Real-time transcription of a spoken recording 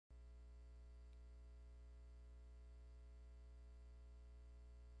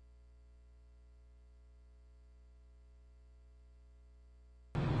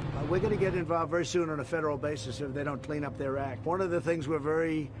We're going to get involved very soon on a federal basis if they don't clean up their act. One of the things we're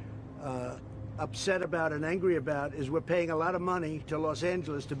very upset about and angry about is we're paying a lot of money to Los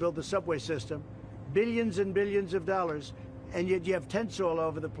Angeles to build the subway system, billions and billions of dollars, and yet you have tents all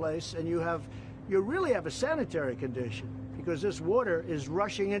over the place, and you really have a sanitary condition, because this water is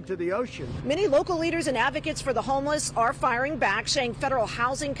rushing into the ocean. Many local leaders and advocates for the homeless are firing back, saying federal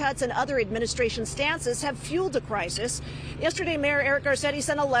housing cuts and other administration stances have fueled the crisis. Yesterday, Mayor Eric Garcetti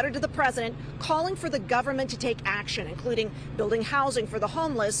sent a letter to the president calling for the government to take action, including building housing for the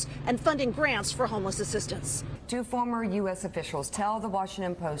homeless and funding grants for homeless assistance. Two former U.S. officials tell the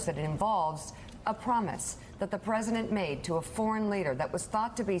Washington Post that it involves a promise that the president made to a foreign leader that was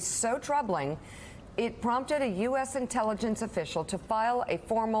thought to be so troubling it prompted a U.S. intelligence official to file a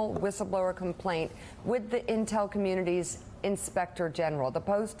formal whistleblower complaint with the intel community's inspector general. The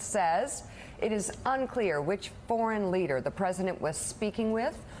Post says it is unclear which foreign leader the president was speaking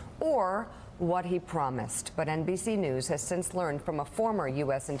with or what he promised. But NBC News has since learned from a former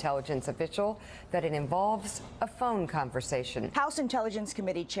U.S. intelligence official that it involves a phone conversation. House Intelligence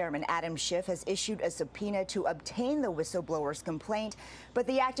Committee Chairman Adam Schiff has issued a subpoena to obtain the whistleblower's complaint, but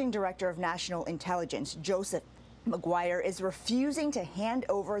the acting director of national intelligence, Joseph McGuire, is refusing to hand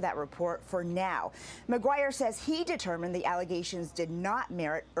over that report for now. McGuire says he determined the allegations did not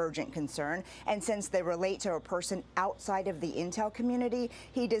merit urgent concern, and since they relate to a person outside of the intel community,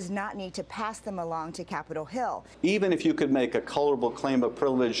 he does not need to pass them along to Capitol Hill. Even if you could make a colorable claim of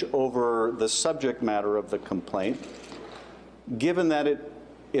privilege over the subject matter of the complaint, given that it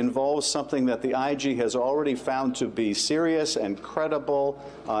involves something that the IG has already found to be serious and credible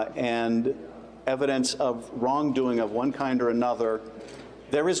and evidence of wrongdoing of one kind or another,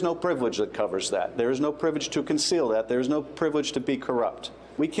 there is no privilege that covers that. There is no privilege to conceal that. There is no privilege to be corrupt.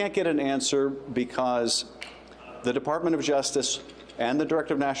 We can't get an answer because the Department of Justice and the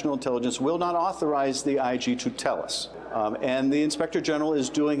Director of National Intelligence will not authorize the IG to tell us. And the Inspector General is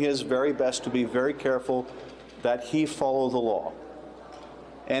doing his very best to be very careful that he follow the law.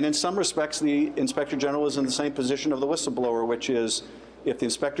 And in some respects, the Inspector General is in the same position of the whistleblower, which is if the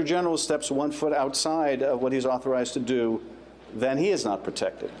Inspector General steps 1 foot outside of what he's authorized to do, then he is not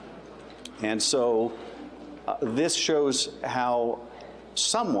protected. And so this shows how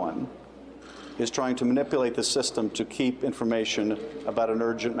someone is trying to manipulate the system to keep information about an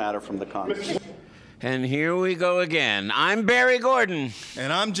urgent matter from the Congress. And here we go again. I'm Barry Gordon.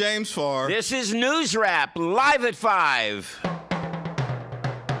 And I'm James Farr. This is NewsRap, live at 5.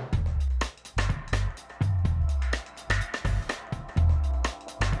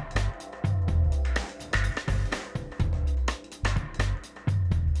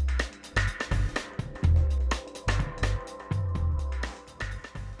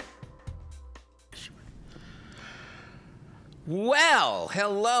 Well,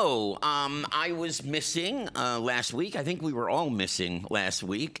 hello. I was missing last week. I think we were all missing last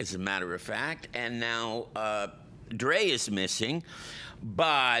week, as a matter of fact. And now Dre is missing.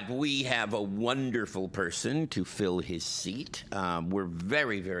 But we have a wonderful person to fill his seat. We're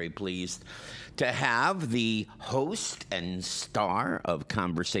very, very pleased to have the host and star of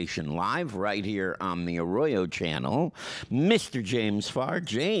Conversation Live right here on the Arroyo channel, Mr. James Farr.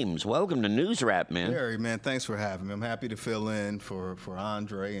 James, welcome to NewsRap, man. Barry, man, thanks for having me. I'm happy to fill in for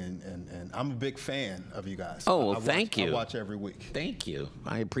Andre, and I'm a big fan of you guys. Oh, well, thank you. I watch every week. Thank you.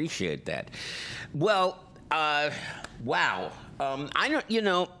 I appreciate that. Well, wow. I don't, you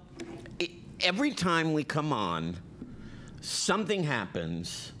know, every time we come on, something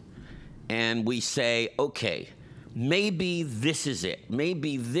happens, and we say, okay, maybe this is it.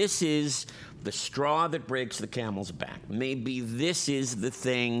 Maybe this is the straw that breaks the camel's back. Maybe this is the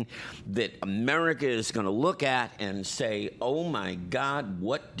thing that America is going to look at and say, oh, my God,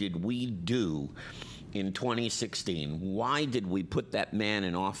 what did we do in 2016? Why did we put that man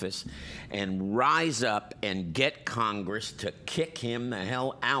in office and rise up and get Congress to kick him the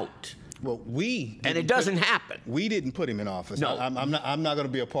hell out? Well, and it doesn't happen. We didn't put him in office. No. I'm not going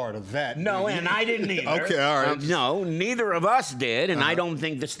to be a part of that. No, and I didn't either. Okay, all right. No, neither of us did, and I don't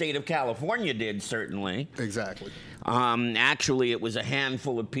think the state of California did, certainly. Exactly. Actually, it was a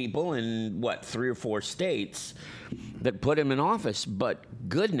handful of people in, 3 or 4 states that put him in office. But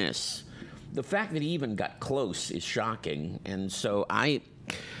goodness, the fact that he even got close is shocking. And so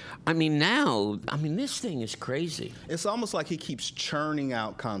this thing is crazy. It's almost like he keeps churning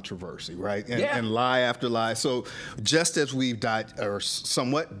out controversy, right? And lie after lie. So just as we've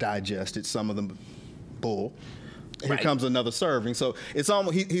somewhat digested some of the bull, Here comes another serving. So it's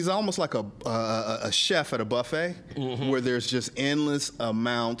almost he's almost like a chef at a buffet where there's just endless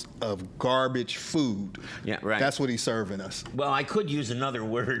amount of garbage food. Yeah, right. That's what he's serving us. Well, I could use another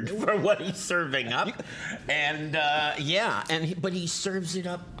word for what he's serving up, and but he serves it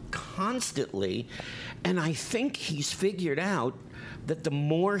up constantly, and I think he's figured out that the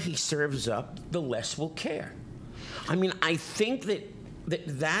more he serves up, the less we'll care. I mean, I think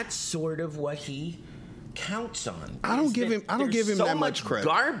that's sort of what he counts on. I don't give him that much credit.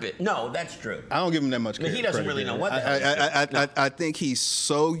 Garbage. No, that's true. I don't give him that much credit. He doesn't really know what the hell he's doing. I think he's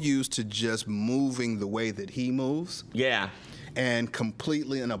so used to just moving the way that he moves. Yeah. And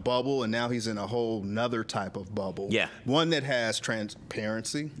completely in a bubble, and now he's in a whole nother type of bubble. Yeah. One that has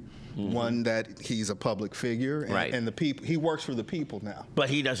transparency, one that he's a public figure, and the people. He works for the people now. But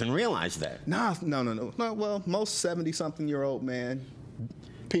he doesn't realize that. No. Well, most 70-something-year-old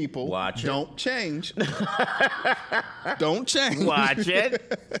people don't change. Don't change. Watch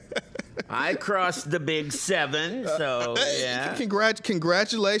it. I crossed the big 7, so yeah.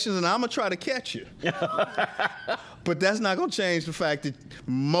 Congratulations, and I'm gonna try to catch you. But that's not gonna change the fact that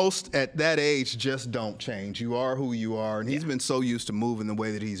most at that age just don't change. You are who you are, and he's been so used to moving the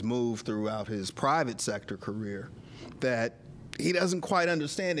way that he's moved throughout his private sector career that he doesn't quite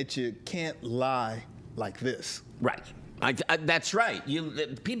understand that you can't lie like this. Right. That's right.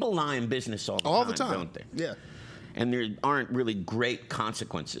 People lie in business all the time, don't they? Yeah. And there aren't really great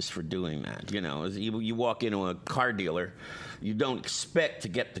consequences for doing that. You know, you walk into a car dealer, you don't expect to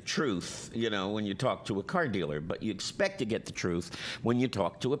get the truth, when you talk to a car dealer, but you expect to get the truth when you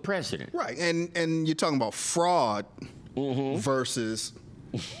talk to a president. Right. And you're talking about fraud versus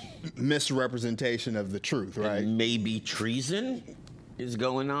misrepresentation of the truth, right? And maybe treason is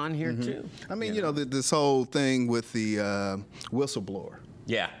going on here too. I mean, this whole thing with the whistleblower.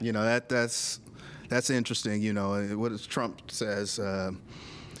 Yeah. That's interesting. What Trump says.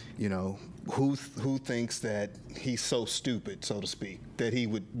 Who thinks that he's so stupid, so to speak, that he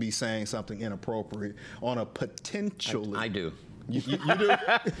would be saying something inappropriate on a potentially. I do. You do?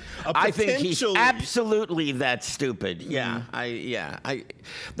 I think he's absolutely that stupid. Yeah.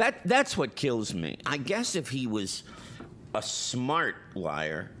 That's what kills me. I guess if he was a smart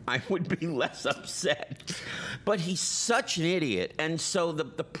liar, I would be less upset. But he's such an idiot. And so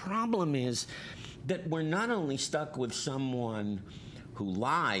the problem is that we're not only stuck with someone who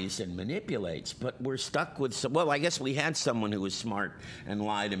lies and manipulates, but we're stuck with I guess we had someone who was smart and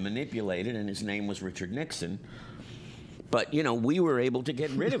lied and manipulated, and his name was Richard Nixon. But, we were able to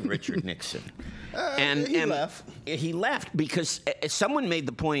get rid of Richard Nixon. And he left. He left because someone made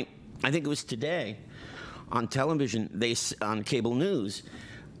the point, I think it was today, on television, on cable news,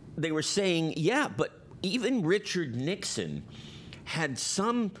 they were saying, yeah, but even Richard Nixon had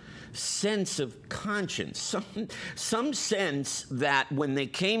some sense of conscience, some sense that when they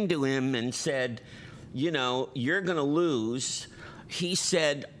came to him and said, you're going to lose, he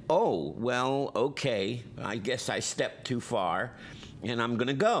said, oh, well, okay, I guess I stepped too far, and I'm going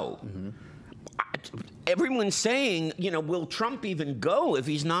to go. Everyone's saying, will Trump even go if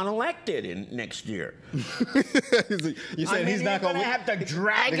he's not elected next year? You said he's not going to have to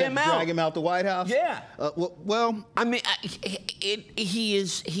drag him out. Drag him out the White House? Yeah. Well, I mean,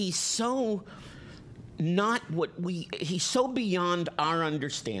 he's so not he's so beyond our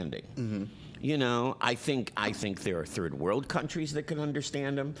understanding. I think there are third world countries that can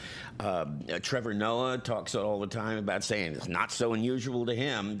understand him. Trevor Noah talks all the time about saying it's not so unusual to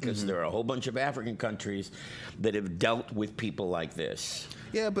him because there are a whole bunch of African countries that have dealt with people like this.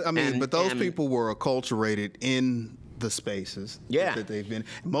 Yeah, but but those people were acculturated in the spaces that they've been.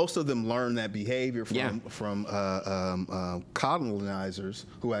 Most of them learned that behavior from colonizers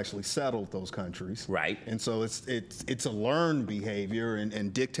who actually settled those countries. Right. And so it's a learned behavior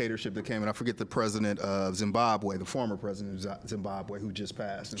and dictatorship that came. And I forget the president of Zimbabwe, the former president of Zimbabwe, who just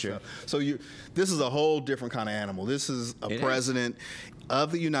passed. And stuff. So this is a whole different kind of animal. This is a president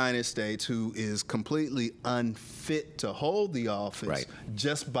of the United States who is completely unfit to hold the office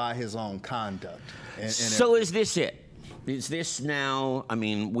just by his own conduct. So is this it? Is this now,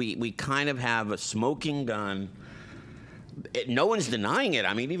 we kind of have a smoking gun. No one's denying it.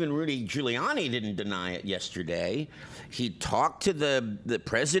 Even Rudy Giuliani didn't deny it yesterday. He talked to the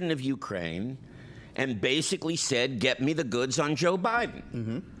president of Ukraine and basically said, get me the goods on Joe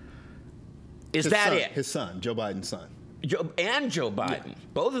Biden. Is that it? His son, Joe Biden's son. Joe Biden,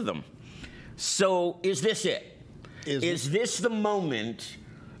 both of them. So is this it? Is this the moment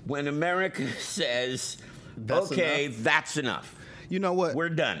when America says, that's enough? You know what? We're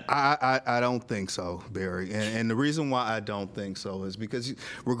done. I don't think so, Barry. And the reason why I don't think so is because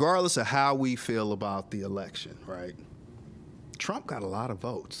regardless of how we feel about the election, right? Trump got a lot of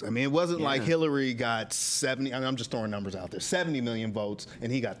votes. I mean, it wasn't like Hillary got 70. I mean, I'm just throwing numbers out there. 70 million votes,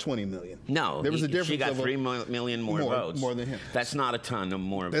 and he got 20 million. No, there was a difference. She got 3 million more votes. More than him. That's not a ton of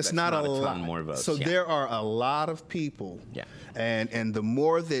more. That's not a ton lot more votes. So there are a lot of people. Yeah. And the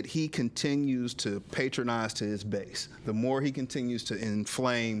more that he continues to patronize to his base, the more he continues to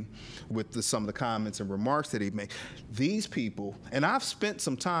inflame with some of the comments and remarks that he made. These people, and I've spent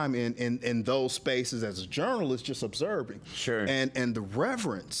some time in those spaces as a journalist, just observing. Sure. And the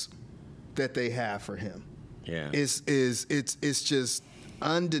reverence that they have for him, it's just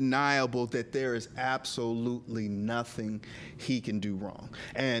undeniable that there is absolutely nothing he can do wrong.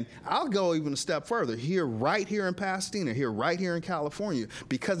 And I'll go even a step further. Right here in Pasadena, right here in California,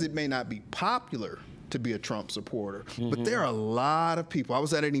 because it may not be popular to be a Trump supporter, but there are a lot of people. I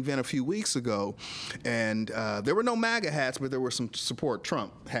was at an event a few weeks ago, and there were no MAGA hats, but there were some support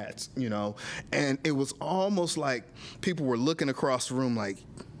Trump hats, you know, and it was almost like people were looking across the room like,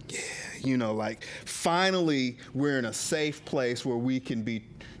 yeah, you know, like finally we're in a safe place where we can be,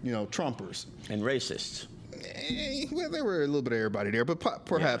 you know, Trumpers. And racists. Well, there were a little bit of everybody there, but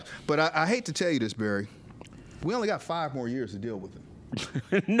perhaps. Yeah. But I hate to tell you this, Barry. We only got 5 more years to deal with him.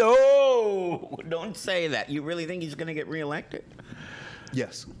 No, don't say that. You really think he's going to get reelected?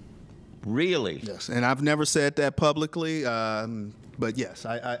 Yes. Really? Yes. And I've never said that publicly, but yes,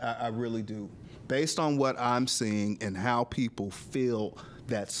 I really do. Based on what I'm seeing and how people feel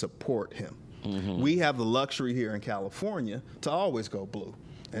that support him. We have the luxury here in California to always go blue.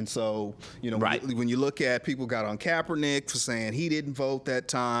 And so, you know, when you look at people got on Kaepernick for saying he didn't vote that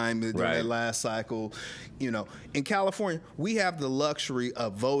time during that last cycle, you know, in California, we have the luxury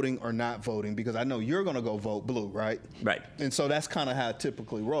of voting or not voting because I know you're going to go vote blue, right? Right. And so that's kind of how it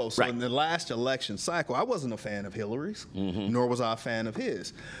typically rolls. So in the last election cycle, I wasn't a fan of Hillary's, nor was I a fan of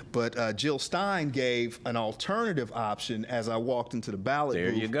his. But Jill Stein gave an alternative option as I walked into the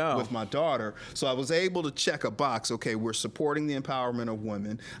ballot booth with my daughter. So I was able to check a box. Okay, we're supporting the empowerment of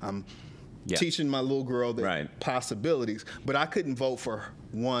women. I'm teaching my little girl the possibilities, but I couldn't vote for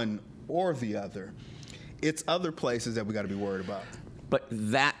one or the other. It's other places that we got to be worried about. But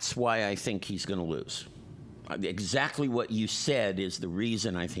that's why I think he's going to lose. Exactly what you said is the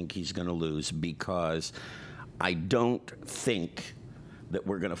reason I think he's going to lose, because I don't think that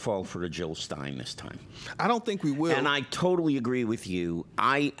we're going to fall for a Jill Stein this time. I don't think we will. And I totally agree with you.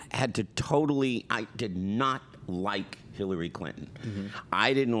 I did not like Hillary Clinton.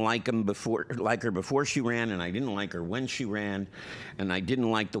 I didn't like her before she ran, and I didn't like her when she ran, and I didn't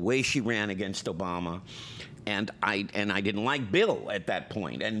like the way she ran against Obama, and I didn't like Bill at that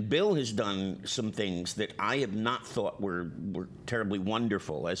point. And Bill has done some things that I have not thought were terribly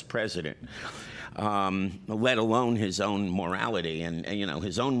wonderful as president, let alone his own morality and you know,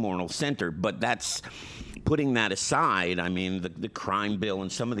 his own moral center. But that's putting that aside. I mean, the crime bill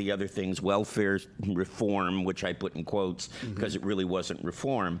and some of the other things, welfare reform, which I put in quotes because it really wasn't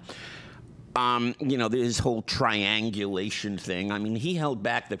reform. You know, this whole triangulation thing. I mean, he held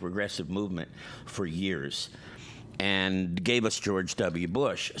back the progressive movement for years and gave us George W.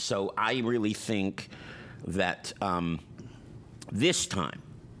 Bush. So I really think that this time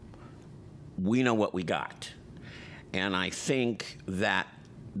we know what we got. And I think that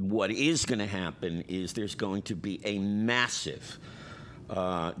what is going to happen is there's going to be a massive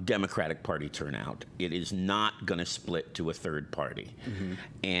Democratic Party turnout. It is not going to split to a third party.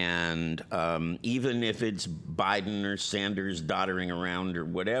 And even if it's Biden or Sanders doddering around or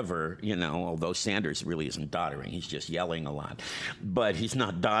whatever, you know, although Sanders really isn't doddering, he's just yelling a lot. But he's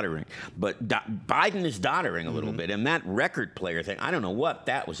not doddering. But Biden is doddering a little bit. And that record player thing, I don't know what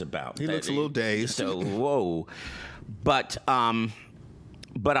that was about. He looks a little dazed. So, whoa. But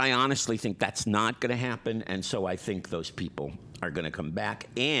I honestly think that's not going to happen, and so I think those people are going to come back.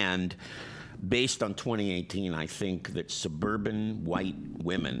 And based on 2018, I think that suburban white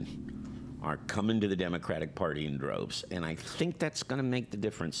women are coming to the Democratic Party in droves, and I think that's going to make the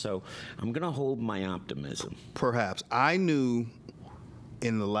difference. So I'm going to hold my optimism. Perhaps. I knew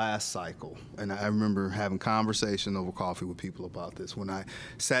in the last cycle, and I remember having conversation over coffee with people about this, when I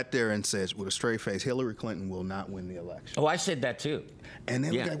sat there and said with a straight face, Hillary Clinton will not win the election. Oh, I said that too. And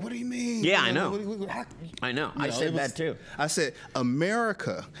they were like, what do you mean? Yeah, I know. I know. I said that too. I said,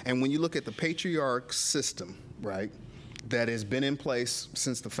 America, and when you look at the patriarch system, right, that has been in place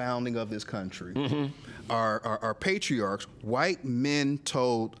since the founding of this country, our patriarchs, white men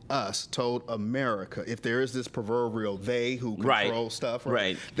told America, if there is this proverbial they who control stuff,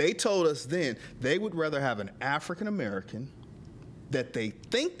 they told us then they would rather have an African American that they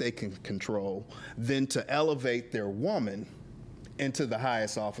think they can control than to elevate their woman into the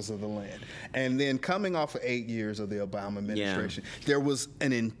highest office of the land. And then coming off of 8 years of the Obama administration, there was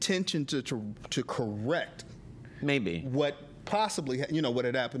an intention to correct maybe what possibly, you know, what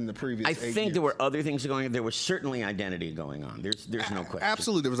had happened in the previous 8 years. I think there were other things going on. There was certainly identity going on. There's no question.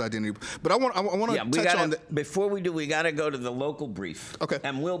 Absolutely, there was identity. But I want to touch on that. Before we do, we got to go to the local brief. Okay.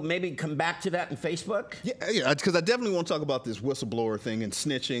 And we'll maybe come back to that in Facebook. Yeah, because I definitely want to talk about this whistleblower thing and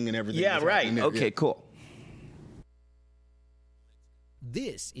snitching and everything. Yeah, right. Okay, cool.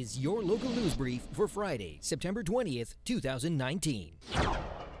 This is your local news brief for Friday, September 20th, 2019.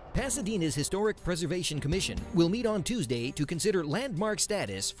 Pasadena's Historic Preservation Commission will meet on Tuesday to consider landmark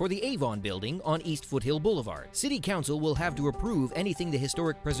status for the Avon building on East Foothill Boulevard. City Council will have to approve anything the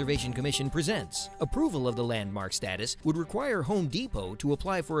Historic Preservation Commission presents. Approval of the landmark status would require Home Depot to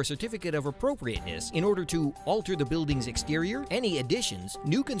apply for a certificate of appropriateness in order to alter the building's exterior, any additions,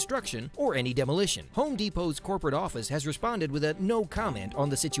 new construction, or any demolition. Home Depot's corporate office has responded with a no comment on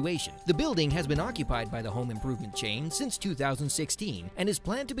the situation. The building has been occupied by the home improvement chain since 2016 and is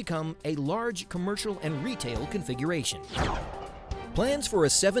planned to become a large commercial and retail configuration. Plans for a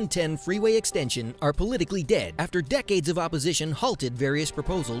 710 freeway extension are politically dead after decades of opposition halted various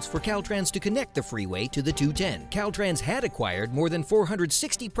proposals for Caltrans to connect the freeway to the 210. Caltrans had acquired more than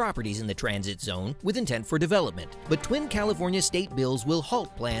 460 properties in the transit zone with intent for development, but twin California state bills will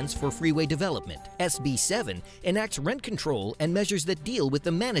halt plans for freeway development. SB 7 enacts rent control and measures that deal with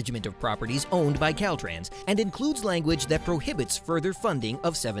the management of properties owned by Caltrans and includes language that prohibits further funding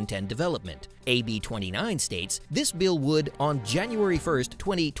of 710 development. AB 29 states this bill would, on January 1st,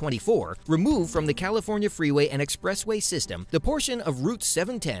 2024, remove from the California Freeway and Expressway system the portion of Route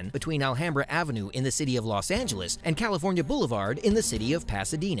 710 between Alhambra Avenue in the city of Los Angeles and California Boulevard in the city of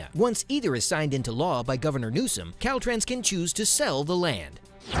Pasadena. Once either is signed into law by Governor Newsom, Caltrans can choose to sell the land.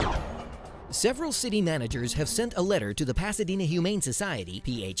 Several city managers have sent a letter to the Pasadena Humane Society,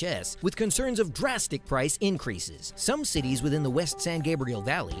 PHS, with concerns of drastic price increases. Some cities within the West San Gabriel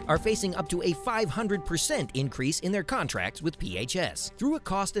Valley are facing up to a 500% increase in their contracts with PHS. Through a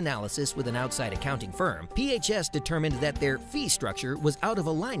cost analysis with an outside accounting firm, PHS determined that their fee structure was out of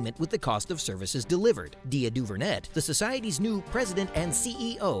alignment with the cost of services delivered. Dia Duvernette, the society's new president and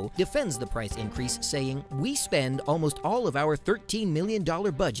CEO, defends the price increase, saying, "We spend almost all of our $13 million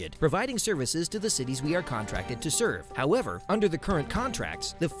budget providing services to the cities we are contracted to serve. However, under the current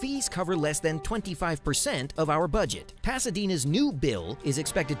contracts, the fees cover less than 25% of our budget. Pasadena's new bill is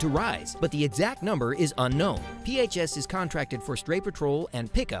expected to rise, but the exact number is unknown. PHS is contracted for stray patrol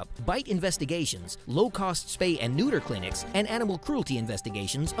and pickup, bite investigations, low-cost spay and neuter clinics, and animal cruelty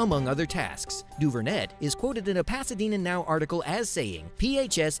investigations, among other tasks." Duvernette is quoted in a Pasadena Now article as saying,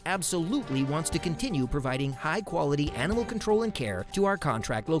 "PHS absolutely wants to continue providing high-quality animal control and care to our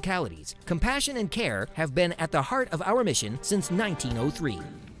contract localities. Compassion and care have been at the heart of our mission since 1903.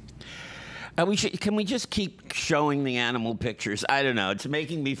 Can we just keep showing the animal pictures? I don't know. It's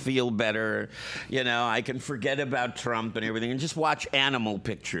making me feel better. You know, I can forget about Trump and everything and just watch animal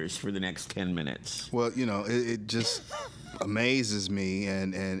pictures for the next 10 minutes. Well, you know, it just amazes me,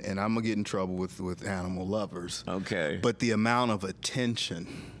 and I'm going to get in trouble with animal lovers. Okay. But the amount of attention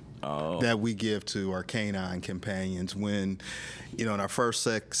that we give to our canine companions when, you know, in our first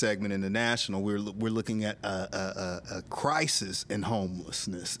segment in the National, we're looking at a crisis in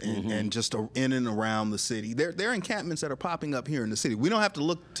homelessness and just in and around the city. There are encampments that are popping up here in the city. We don't have to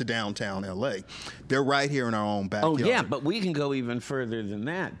look to downtown L.A. They're right here in our own backyard. Oh, yeah, but we can go even further than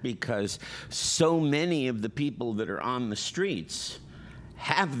that because so many of the people that are on the streets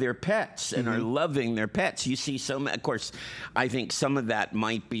have their pets and are loving their pets. You see so many, of course, I think some of that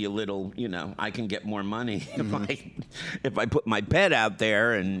might be a little, you know, I can get more money if I put my pet out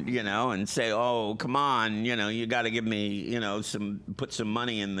there and, you know, and say, oh, come on, you know, you got to give me, you know, put some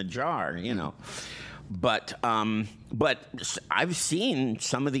money in the jar, you know. But I've seen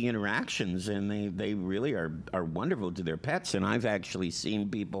some of the interactions and they really are wonderful to their pets. And I've actually seen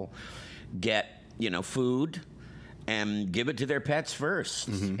people get, you know, food and give it to their pets first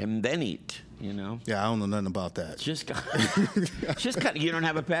and then eat, you know? Yeah, I don't know nothing about that. Just you don't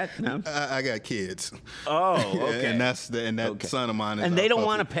have a pet? No? I got kids. Oh, okay. And that son of mine is and they don't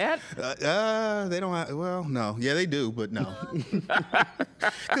want a pet? They don't have, well, no. Yeah, they do, but no.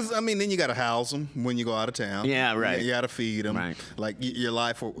 Because, I mean, then you got to house them when you go out of town. Yeah, right. You got to feed them. Right. Like, your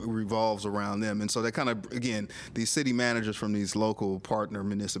life revolves around them. And so they kind of, again, these city managers from these local partner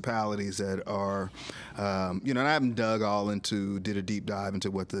municipalities that are, you know, and I haven't did a deep dive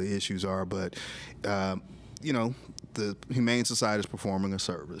into what the issues are, but, you know, the Humane Society is performing a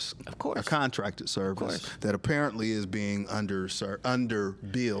service, of course, a contracted service that apparently is being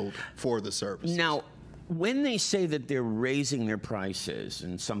underbilled for the service. Now, when they say that they're raising their prices,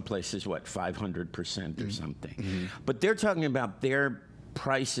 in some places, what, 500% or something, but they're talking about their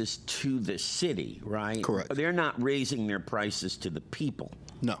prices to the city, right? Correct. They're not raising their prices to the people.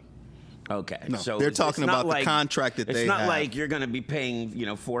 No. Okay. No, so they're talking about the contract that they have. It's not like you're going to be paying,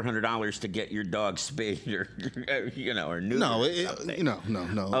 $400 to get your dog spayed or, or neutered.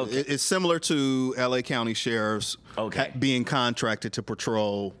 No. Okay. It's similar to L.A. County sheriffs being contracted to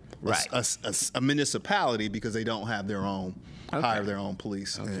patrol a municipality because they don't have their own, hire their own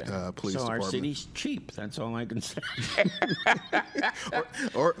police police so department. Our city's cheap. That's all I can say.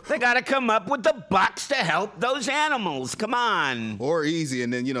 or they got to come up with the bucks to help those animals. Come on. Or easy,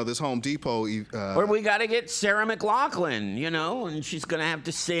 and then this Home Depot. Or we got to get Sarah McLachlan, and she's going to have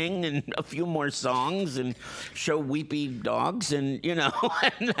to sing and a few more songs and show weepy dogs, and and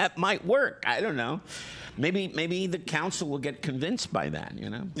that might work. I don't know. Maybe the council will get convinced by that.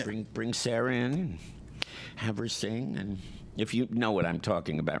 Bring Sarah in, and have her sing, and if you know what I'm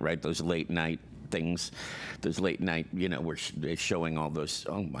talking about, right? Those late night things, those late night, where they're showing all those.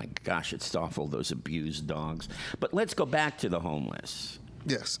 Oh my gosh, it's awful. Those abused dogs. But let's go back to the homeless.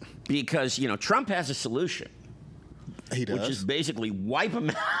 Yes. Because Trump has a solution. He does. Which is basically wipe them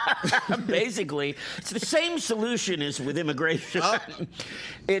out. Basically, it's the same solution as with immigration.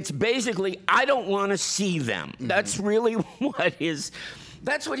 It's basically, I don't want to see them. That's really what his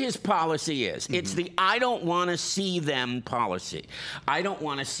policy is. It's the I don't want to see them policy. I don't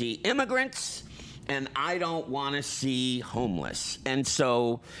want to see immigrants, and I don't want to see homeless. And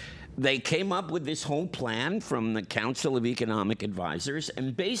so they came up with this whole plan from the Council of Economic Advisors,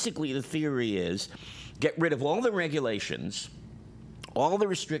 and basically the theory is get rid of all the regulations, all the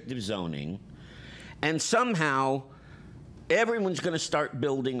restrictive zoning, and somehow everyone's going to start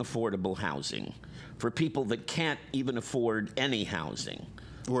building affordable housing for people that can't even afford any housing.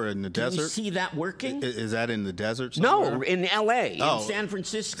 We're in the desert? Do you see that working? Is that in the desert somewhere? No, in L.A., in San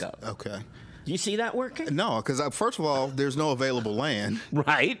Francisco. Okay. Do you see that working? No, because first of all, there's no available land.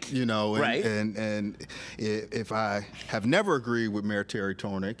 Right. Right. And if I have never agreed with Mayor Terry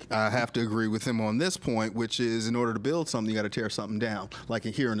Tornick, I have to agree with him on this point, which is in order to build something, you got to tear something down, like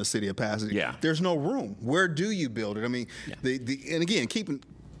here in the city of Pasadena. Yeah. There's no room. Where do you build it? I mean, and again,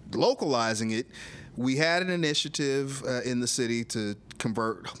 localizing it, we had an initiative in the city to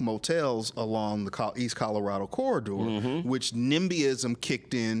convert motels along the East Colorado corridor, which NIMBYism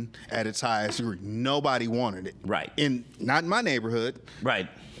kicked in at its highest degree. Nobody wanted it. Right. Not in my neighborhood. Right.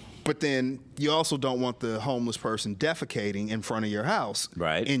 But then you also don't want the homeless person defecating in front of your house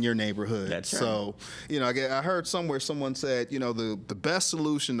in your neighborhood. That's right. So, I heard somewhere someone said, the best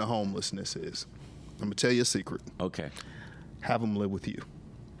solution to homelessness is, I'm going to tell you a secret. Okay. Have them live with you.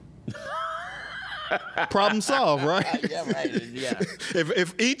 Problem solved, right? Yeah, right. Yeah.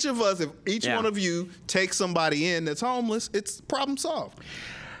 If each one of you takes somebody in that's homeless, it's problem solved.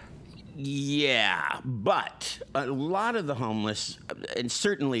 Yeah, but a lot of the homeless, and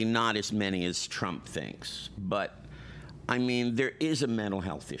certainly not as many as Trump thinks, but I mean, there is a mental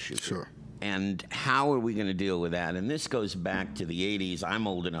health issue. Sure. And how are we going to deal with that? And this goes back to the 80s. I'm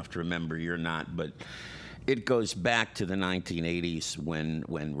old enough to remember, you're not, but it goes back to the 1980s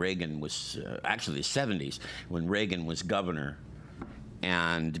when Reagan was, actually the 70s, when Reagan was governor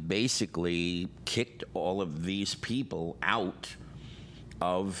and basically kicked all of these people out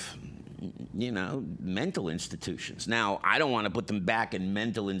of, mental institutions. Now, I don't want to put them back in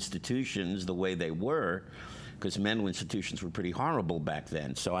mental institutions the way they were, because mental institutions were pretty horrible back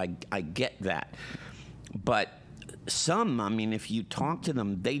then. So I get that. But if you talk to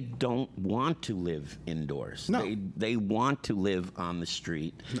them, they don't want to live indoors. No. They want to live on the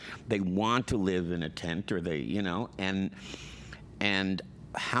street. They want to live in a tent, or and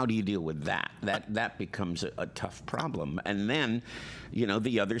how do you deal with that? That becomes a tough problem. And then,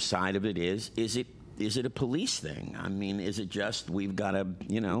 the other side of it is it a police thing? I mean, is it just we've got to,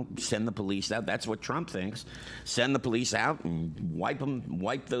 send the police out? That's what Trump thinks. Send the police out and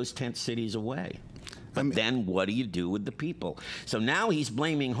wipe those tent cities away. But then what do you do with the people? So now he's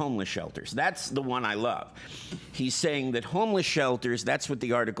blaming homeless shelters. That's the one I love. He's saying that homeless shelters, that's what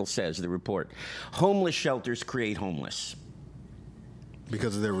the article says, the report. Homeless shelters create homeless.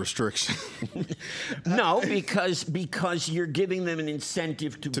 Because of their restriction. No, because you're giving them an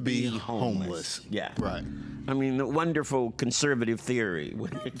incentive to be homeless. Yeah. Right. I mean, the wonderful conservative theory,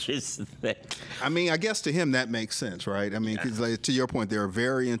 which is that. I mean, I guess to him that makes sense, right? I mean, 'cause like, to your point, there are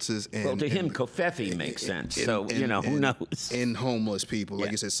variances in. Well, to him, Kofefi makes sense. So, who knows? In homeless people, like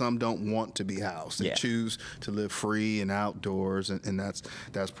you said, some don't want to be housed. They choose to live free and outdoors, and that's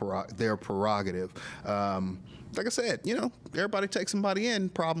their prerogative. Like I said, everybody takes somebody in,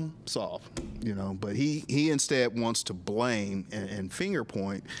 problem solved. But he instead wants to blame and finger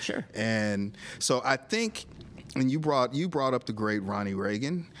point. Sure. And so I think. And you brought up the great Ronnie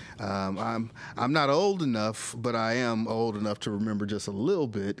Reagan. I'm not old enough, but I am old enough to remember just a little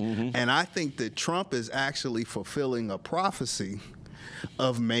bit. Mm-hmm. And I think that Trump is actually fulfilling a prophecy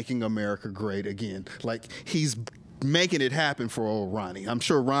of making America great again. Like, he's making it happen for old Ronnie. I'm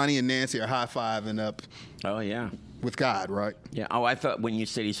sure Ronnie and Nancy are high-fiving up. Oh, yeah. With God, right? Yeah. Oh, I thought when you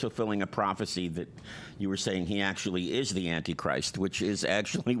said he's fulfilling a prophecy that you were saying he actually is the Antichrist, which is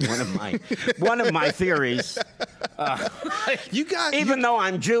actually one of my theories. Even though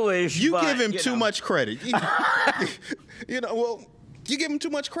I'm Jewish, you give him too much credit. Well. You give him too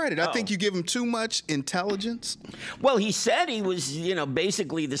much credit. I think you give him too much intelligence. Well, he said he was,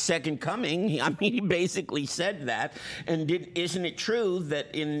 basically the second coming. He basically said that. And isn't it true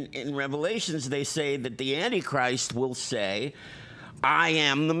that in Revelations they say that the Antichrist will say, I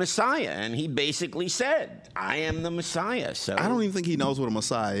am the Messiah? And he basically said, I am the Messiah. So I don't even think he knows what a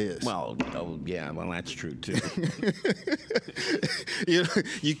Messiah is. Well, that's true, too.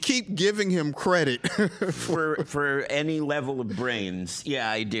 You keep giving him credit. for any level of brains.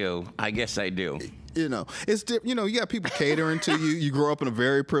 Yeah, I do. I guess I do. It's you got people catering to you. You grow up in a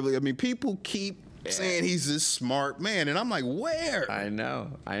very privileged. I mean, people keep saying he's this smart man, and I'm like, where? I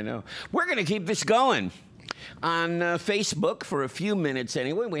know. We're going to keep this going. On Facebook for a few minutes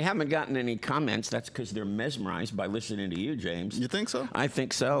anyway. We haven't gotten any comments. That's because they're mesmerized by listening to you, James. You think so? I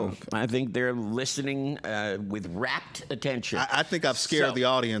think so. Okay. I think they're listening with rapt attention. I think I've scared the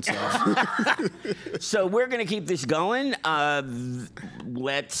audience off. So we're going to keep this going.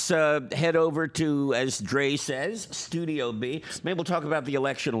 Let's head over to, as Dre says, Studio B. Maybe we'll talk about the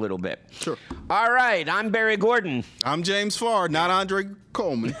election a little bit. Sure. All right. I'm Barry Gordon. I'm James Farr, not Andre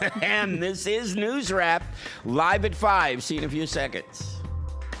Coleman. And this is NewsRap, live at 5. See you in a few seconds.